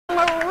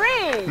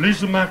Marie.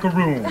 Lisa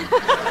Macaroon.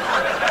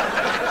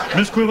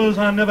 Miss Quivers,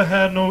 I never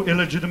had no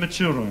illegitimate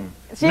children.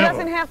 She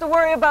doesn't have to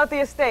worry about the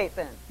estate,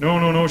 then?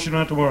 No, she don't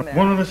have to worry. No.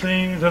 One of the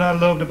things that I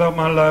loved about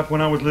my life when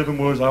I was living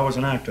was I was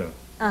an actor.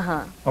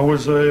 Uh-huh. I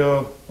was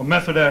a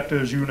method actor,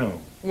 as you know.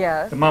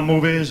 Yes. In my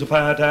movies, if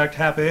I had to act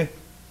happy,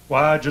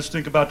 why, I'd just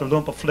think about the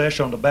lump of flesh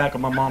on the back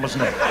of my mama's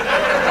neck.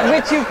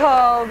 Which you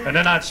called? And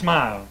then I'd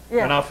smile,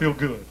 and I'd feel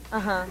good.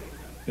 Uh-huh.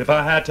 If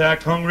I had to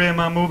act hungry in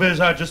my movies,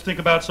 I'd just think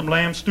about some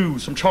lamb stew,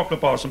 some chocolate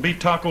bars, some beef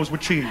tacos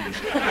with cheese,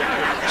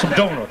 some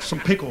donuts, some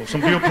pickles,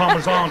 some veal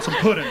parmesan, some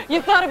pudding.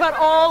 You thought about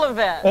all of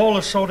that? All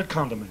assorted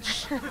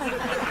condiments.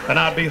 And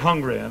I'd be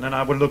hungry, and then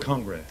I would look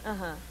hungry.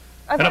 Uh-huh.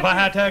 And if I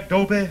had to act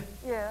dopey,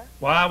 yeah,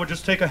 well, I would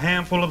just take a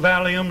handful of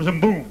Valiums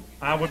and boom,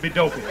 I would be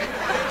dopey.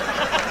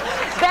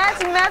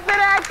 That's method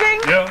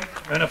acting? Yeah,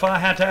 and if I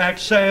had to act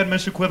sad,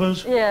 Mr.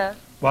 Quivers, yeah,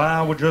 well,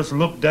 I would just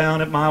look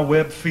down at my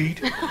webbed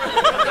feet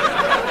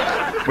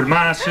with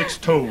my 6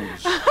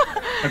 toes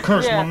and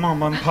curse my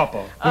mama and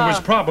papa, who was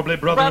probably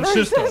brother and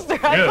sister.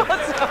 I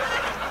thought so.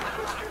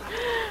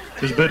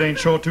 This bit ain't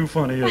sure too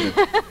funny, is it?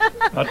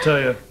 I tell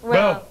you.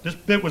 Well, this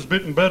bit was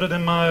bitten better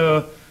than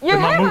my you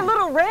have a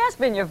little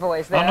rasp in your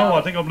voice there. I know.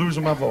 I think I'm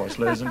losing my voice,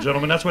 ladies and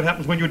gentlemen. That's what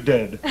happens when you're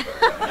dead.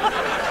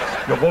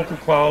 Your vocal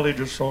quality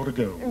just sort of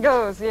goes.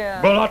 Goes,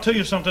 yeah. Well, I'll tell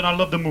you something. I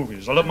love the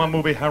movies. I love my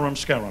movie Harum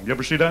Scarum. You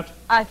ever see that?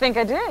 I think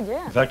I did,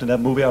 yeah. In fact, in that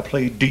movie, I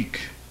played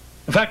Deke.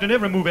 In fact, in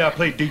every movie, I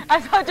played Deke.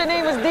 I thought your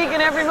name was Deke in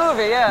every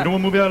movie, yeah. You know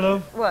what movie I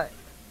love? What?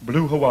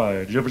 Blue Hawaii.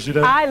 Did you ever see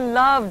that? I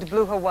loved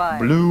Blue Hawaii.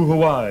 Blue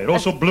Hawaii.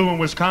 Also blue in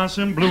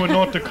Wisconsin, blue in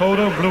North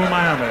Dakota, blue in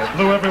Miami,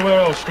 blue everywhere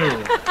else,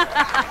 too.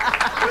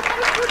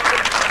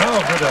 Oh,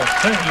 good.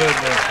 Thank you,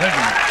 ladies. Thank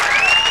you.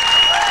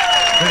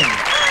 Thank you.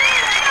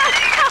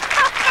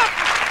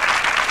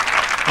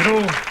 You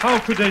know, how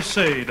could they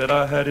say that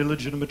I had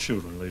illegitimate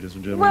children, ladies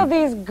and gentlemen? Well,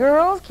 these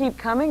girls keep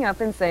coming up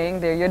and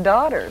saying they're your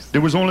daughters.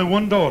 There was only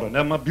one daughter, and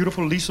that's my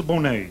beautiful Lisa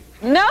Bonet.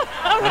 No.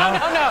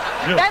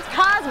 Yeah. That's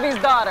Cosby's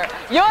daughter.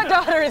 Your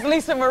daughter is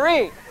Lisa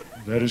Marie.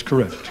 That is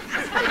correct.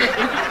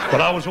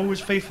 But I was always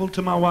faithful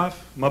to my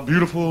wife, my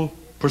beautiful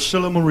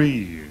Priscilla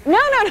Marie. No.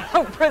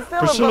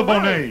 Priscilla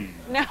Bonet.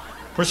 No.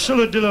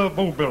 Priscilla de la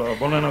Bobilla,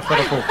 Bolena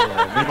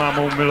Fetafoca,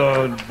 Mimamo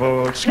Milla,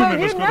 Well,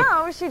 you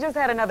know, she just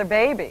had another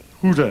baby.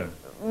 Who's that?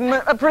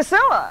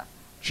 Priscilla.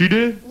 She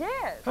did?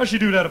 Yes. How'd she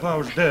do that if I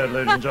was dead,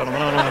 ladies and gentlemen?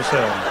 I don't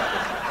understand.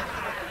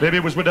 Maybe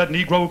it was with that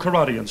Negro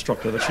karate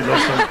instructor that she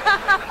lost some.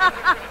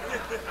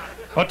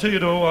 I'll tell you,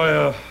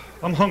 though,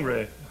 I'm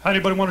hungry.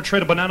 Anybody want to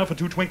trade a banana for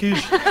 2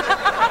 Twinkies?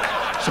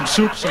 Some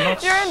soup, some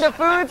nuts? You're into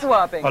food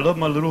swapping. I love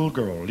my little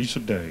girl, Lisa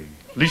Day.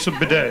 Lisa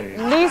Bidet.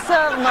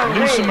 Lisa Marie.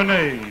 Lisa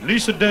Monet.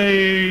 Lisa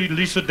Day,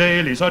 Lisa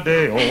Day, Lisa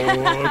Day.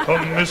 Oh,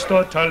 come,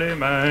 Mr.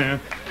 Tallyman,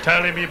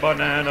 tally me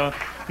banana.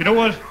 You know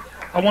what?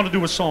 I want to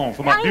do a song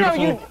for my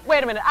beautiful...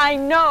 Wait a minute. I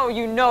know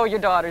you know your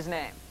daughter's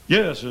name.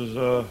 Yes, it's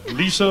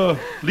Lisa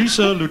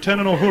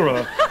Lieutenant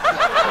Uhura.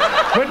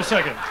 Wait a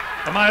second.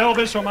 Am I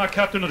Elvis or am I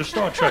Captain of the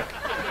Star Trek?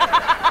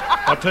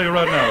 I'll tell you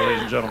right now,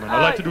 ladies and gentlemen.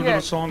 I'd like to do a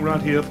little song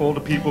right here for all the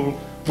people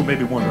who may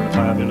be wondering if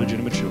I have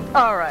illegitimate children.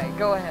 All right,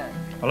 go ahead.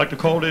 I like to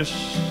call this,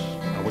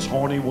 I Was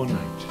Horny One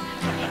Night.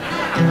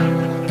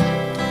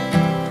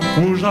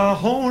 Was I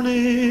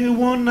horny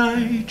one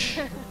night?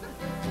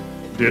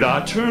 Did I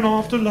turn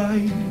off the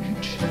light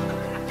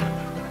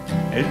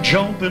and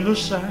jump in the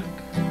sack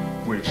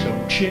with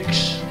some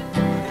chicks?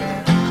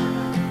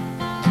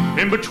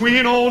 In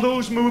between all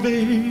those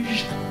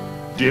movies,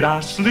 did I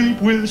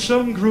sleep with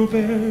some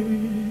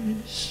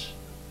groupies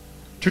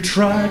to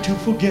try to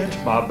forget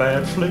my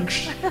bad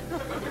flicks?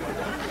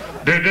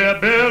 Did their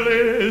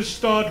bellies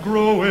start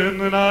growing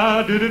and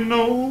I didn't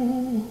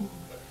know?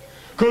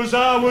 'Cause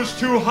I was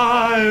too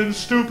high and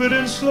stupid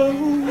and slow.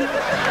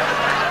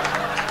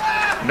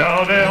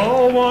 Now they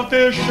all want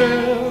their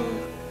share,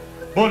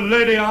 but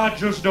lady, I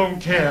just don't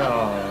care.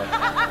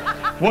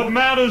 What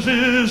matters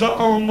is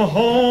I'm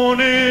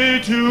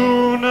horny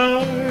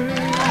tonight.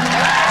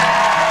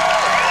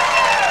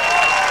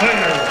 Hey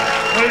girl,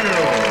 hey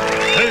girl,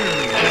 hey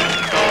girl,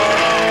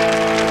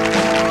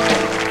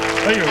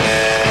 hey girl.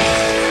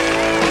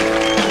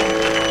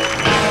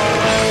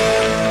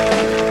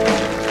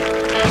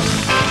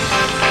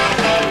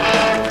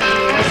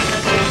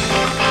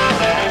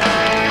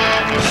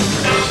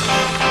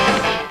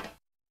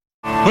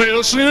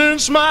 Well,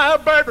 since my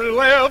baby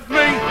left me,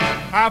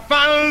 I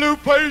found a new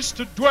place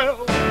to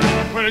dwell.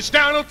 When it's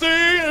down at the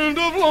end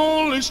of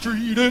Lonely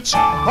Street, it's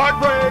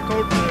Heartbreak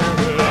Hotel.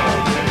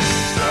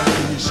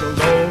 I've been so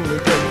lonely,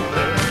 baby.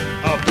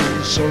 I've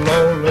been so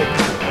lonely.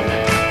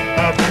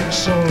 I've been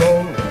so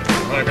lonely,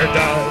 I could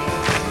die.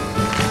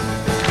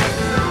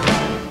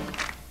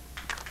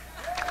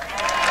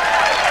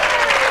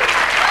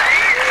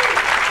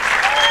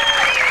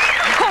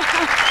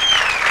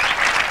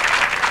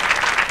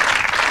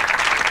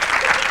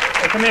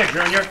 Come here,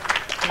 Junior.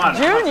 Come on.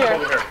 Junior?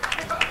 Come over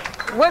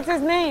here. What's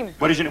his name?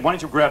 Why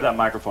don't you grab that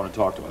microphone and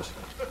talk to us?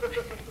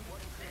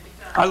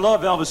 I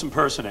love Elvis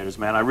impersonators,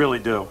 man. I really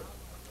do.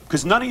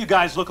 Because none of you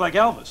guys look like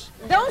Elvis.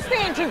 Don't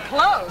stand too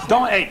close.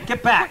 Don't, hey,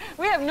 get back.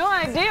 We have no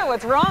idea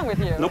what's wrong with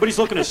you. Nobody's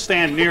looking to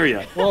stand near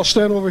you. Well, I'll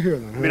stand over here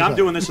then. I mean, I'm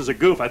doing this as a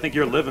goof. I think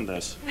you're living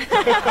this. You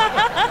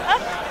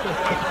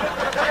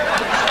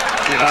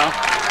know?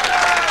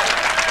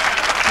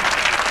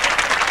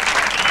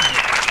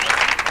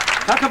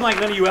 How come, like,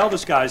 none of you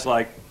Elvis guys,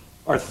 like,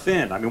 are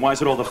thin? I mean, why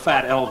is it all the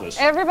fat Elvis?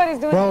 Everybody's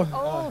doing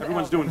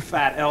Everyone's doing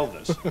fat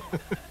Elvis.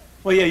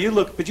 Well, yeah, you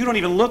look, but you don't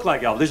even look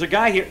like Elvis. There's a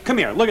guy here. Come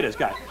here, look at this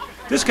guy.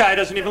 This guy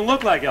doesn't even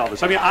look like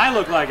Elvis. I mean, I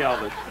look like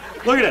Elvis.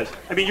 Look at this.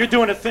 I mean, you're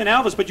doing a thin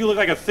Elvis, but you look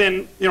like a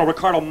thin, you know,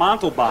 Ricardo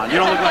Montalban. You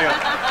don't look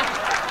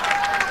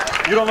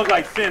like you don't look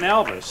like thin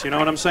Elvis. You know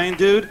what I'm saying,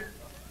 dude?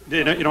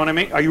 You know what I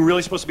mean? Are you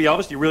really supposed to be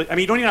Elvis? Do you really? I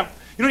mean, you don't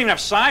even have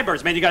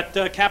sideburns, man. You got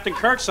Captain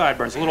Kirk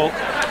sideburns. A little.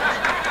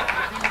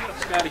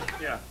 Scotty.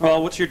 Yeah.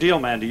 Well, what's your deal,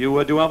 man? Do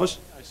you do Elvis?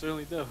 I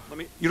certainly do.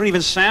 You don't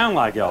even sound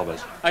like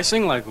Elvis. I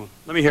sing like him.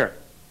 Let me hear it.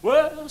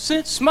 Well,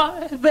 since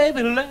my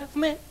baby left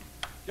me.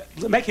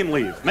 Make him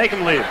leave. Make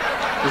him leave.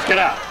 Just get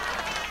out.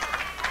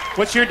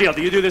 What's your deal?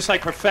 Do you do this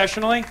like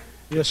professionally?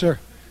 Yes, sir.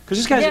 Because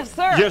this guy's. Yes,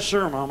 sir. Yes,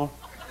 sir, Mama.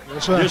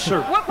 Yes, sir. Yes,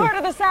 sir. What part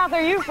of the South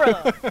are you from?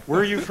 Where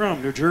are you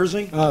from? New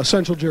Jersey?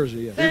 Central Jersey,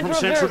 yes. Are you from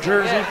Central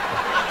Jersey?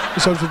 Yeah.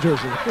 Central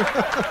Jersey.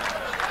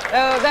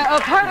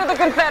 Part of the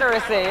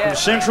Confederacy, yeah. From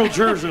Central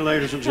Jersey,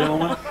 ladies and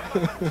gentlemen.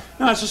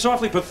 No, it's just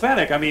awfully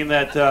pathetic. I mean,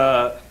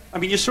 that. I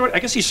mean, I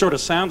guess he sort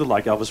of sounded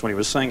like Elvis when he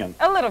was singing.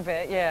 A little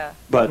bit, yeah.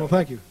 But, well,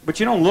 thank you. But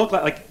you don't look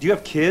like. Do you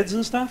have kids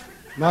and stuff?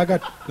 No, I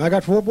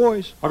got 4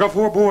 boys. I got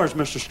 4 boys,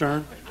 Mr.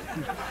 Stern.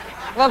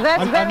 Well,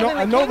 that's better than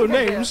the I know King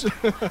their could names.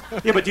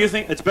 Yeah, but do you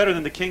think it's better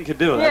than the King could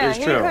do? That is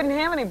true. Yeah, he couldn't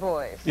have any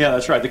boys. Yeah,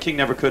 that's right. The King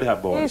never could have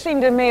He boys. seemed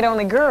to have made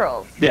only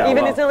girls. Yeah,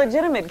 Even well, his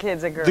illegitimate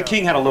kids are girls. The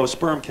King had a low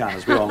sperm count,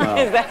 as we all know.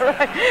 Is that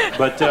right?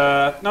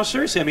 But, no,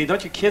 seriously, I mean,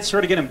 don't your kids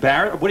sort of get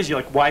embarrassed? What is your,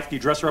 like, wife? Do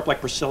you dress her up like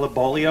Priscilla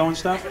Bolio and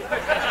stuff?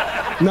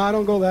 No, I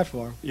don't go that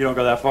far. You don't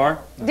go that far?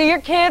 Do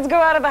your kids go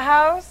out of the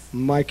house?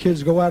 My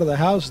kids go out of the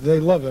house. They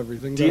love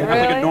everything. Do you have,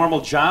 like, Really? a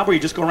normal job where you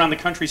just go around the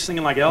country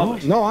singing like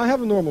Elvis? No, I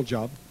have a normal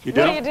job. You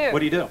do? What do you do? What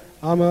do you do?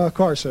 I'm a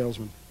car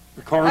salesman.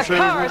 A car A salesman?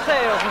 car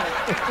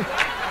salesman.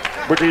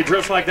 But do you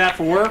dress like that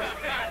for work?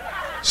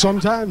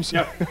 Sometimes.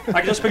 Yeah. I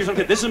can just picture some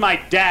kid. This is my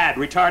dad,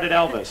 retarded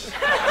Elvis.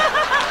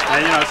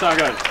 And, you know, it's not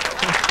good.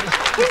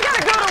 He's got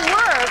to go to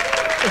work.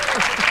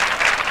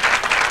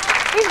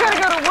 He's got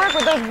to go to work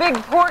with those big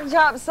pork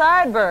chop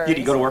sideburns. Did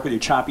you go to work with your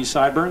choppy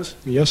sideburns?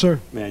 Yes, sir.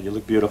 Man, you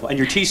look beautiful. And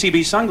your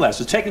TCB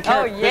sunglasses, taking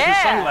care of business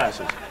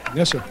sunglasses.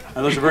 Yes, sir.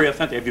 And those are very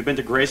authentic. Have you been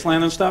to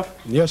Graceland and stuff?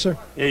 Yes, sir.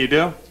 Yeah, you do?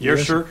 Yes,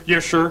 Yes, sir.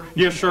 Yes, sir.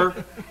 Yes, sir.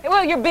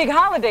 Well, your big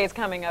holiday's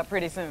coming up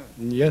pretty soon.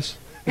 Yes.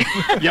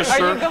 Yes, Are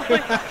sir. you going?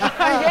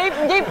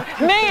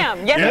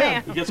 Ma'am. Yes,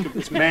 ma'am.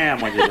 It's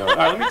ma'am when you do it. All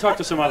right, let me talk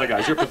to some other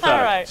guys. You're pathetic.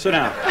 All right. Sit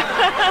down.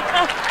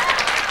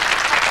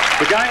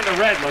 The guy in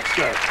the red looks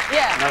good.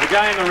 Yeah. Now, the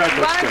guy in the red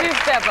looks Why don't good. you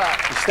step up?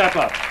 Step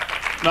up.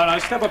 No,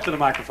 step up to the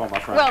microphone, my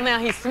friend. Well, now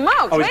he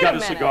smokes. Oh, he's Wait got a a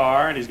minute.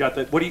 cigar, and he's got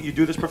the... What do you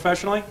do this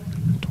professionally?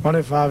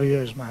 25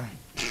 years, man.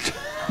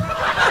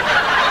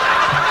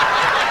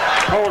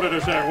 Hold it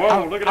a second.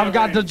 Whoa, look at that. I've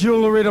got the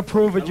jewelry to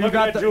prove it. You Look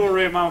got at that the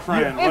jewelry, my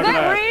friend. Is Look at that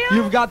that. real?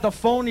 You've got the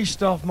phony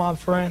stuff, my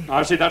friend.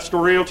 I see. That's the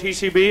real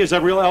TCB. Is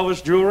that real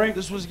Elvis jewelry?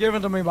 This was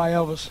given to me by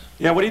Elvis.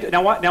 Yeah. What do you,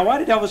 now? Why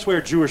did Elvis wear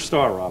a Jewish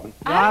star, Robin?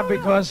 Why?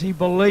 Because he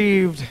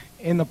believed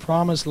in the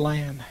promised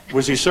land.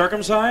 Was he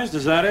circumcised?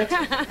 Is that it?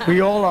 We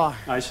all are.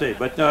 I see.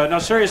 But no,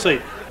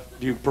 seriously,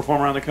 do you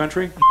perform around the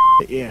country?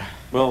 Yeah.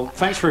 Well,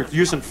 thanks for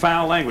using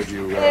foul language.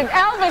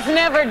 Elvis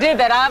never did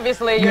that.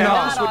 Obviously, you're No.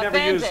 not Elvis would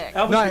never use authentic.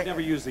 Elvis No. would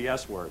never use the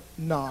S word.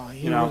 No,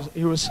 he You know? was.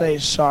 He would say,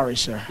 "Sorry,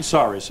 sir."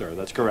 Sorry, sir.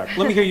 That's correct.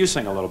 Let me hear you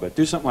sing a little bit.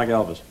 Do something like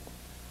Elvis.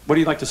 What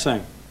do you like to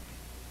sing?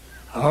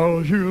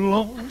 Are you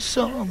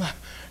lonesome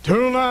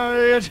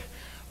tonight?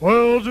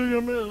 Well, do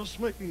you miss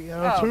me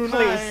Oh, tonight?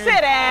 please,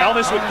 sit down.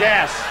 Elvis with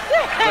gas,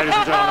 ladies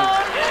and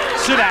gentlemen.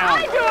 Sit down.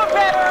 I do a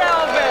better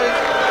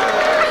Elvis.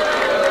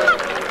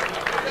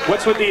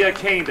 What's with the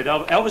cane? Did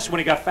Elvis, when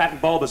he got fat and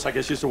bulbous, I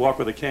guess used to walk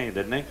with a cane,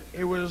 didn't he?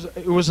 It was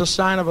a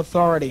sign of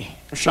authority.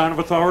 A sign of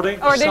authority?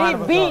 Or did Sign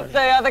he of beat authority.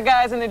 the other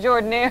guys in the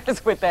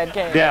Jordanaires with that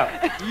cane?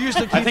 Yeah. He used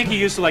to keep I think he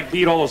used to like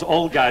beat all those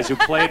old guys who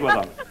played with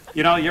him.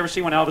 You know, you ever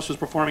see when Elvis was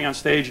performing on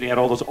stage and he had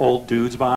all those old dudes behind